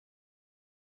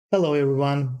Hello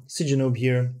everyone, Noob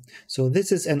here. So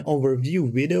this is an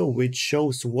overview video which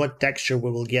shows what texture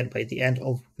we will get by the end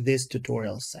of this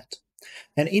tutorial set.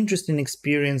 An interesting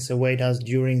experience awaits us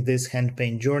during this hand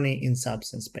paint journey in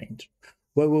Substance Paint,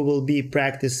 where we will be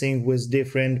practicing with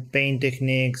different paint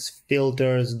techniques,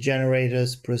 filters,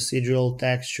 generators, procedural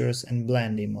textures, and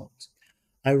blending modes.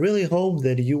 I really hope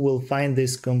that you will find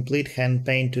these complete hand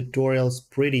paint tutorials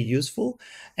pretty useful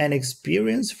and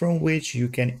experience from which you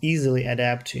can easily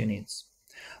adapt to your needs.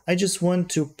 I just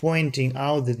want to pointing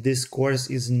out that this course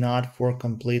is not for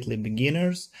completely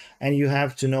beginners and you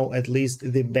have to know at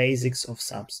least the basics of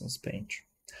Substance Paint.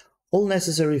 All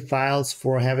necessary files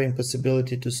for having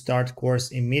possibility to start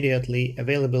course immediately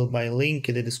available by link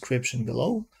in the description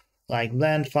below, like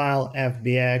blend file,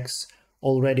 FBX,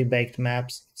 already baked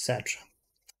maps, etc.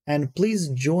 And please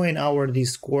join our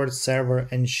Discord server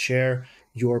and share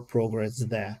your progress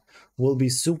there. We'll be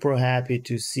super happy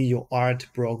to see your art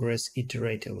progress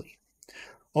iteratively.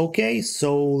 Okay,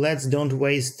 so let's don't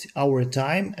waste our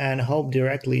time and hop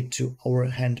directly to our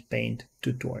hand paint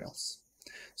tutorials.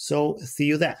 So see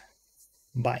you there.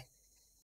 Bye.